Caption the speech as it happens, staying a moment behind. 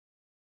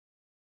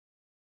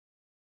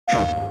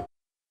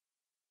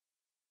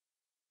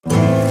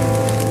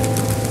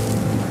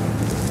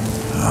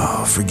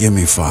Oh, forgive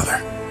me, Father,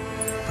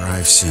 for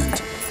I've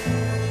sinned.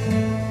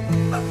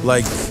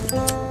 Like,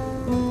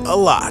 a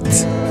lot.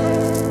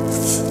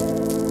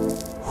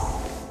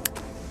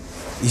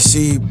 You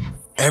see,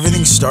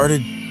 everything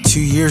started 2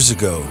 years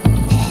ago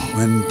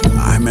when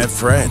I met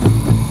Fred.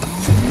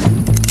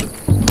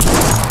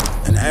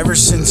 And ever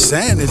since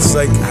then, it's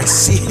like I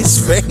see his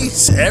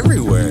face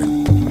everywhere.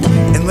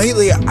 And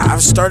lately,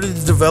 I've started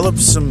to develop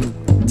some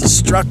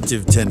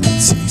destructive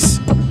tendencies.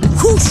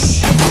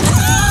 Whoosh!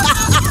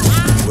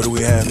 What do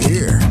we have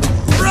here?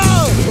 Bro!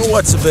 Well,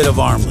 what's a bit of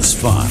harmless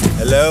fun?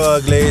 Hello,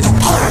 uglies.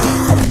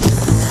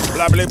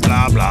 Blah, blah,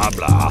 blah, blah,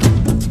 blah.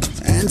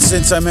 And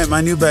since I met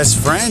my new best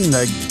friend,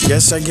 I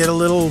guess I get a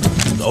little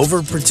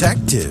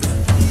overprotective.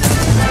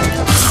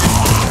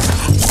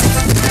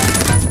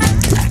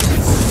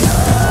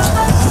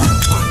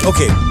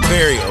 Okay,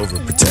 very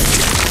overprotective.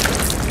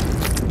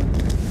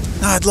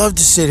 I'd love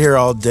to sit here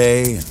all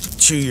day and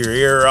chew your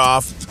ear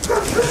off.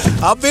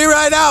 I'll be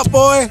right out,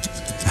 boy.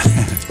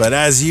 But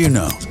as you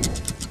know,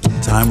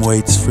 time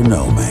waits for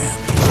no man.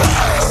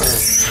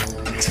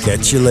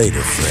 Catch you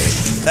later, Fred.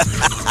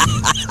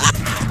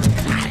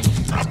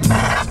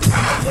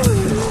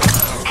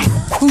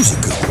 Who's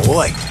a good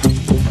boy?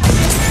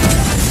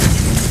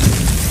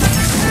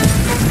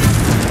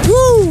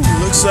 Woo!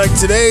 Looks like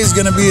today's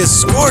gonna be a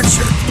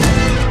scorcher.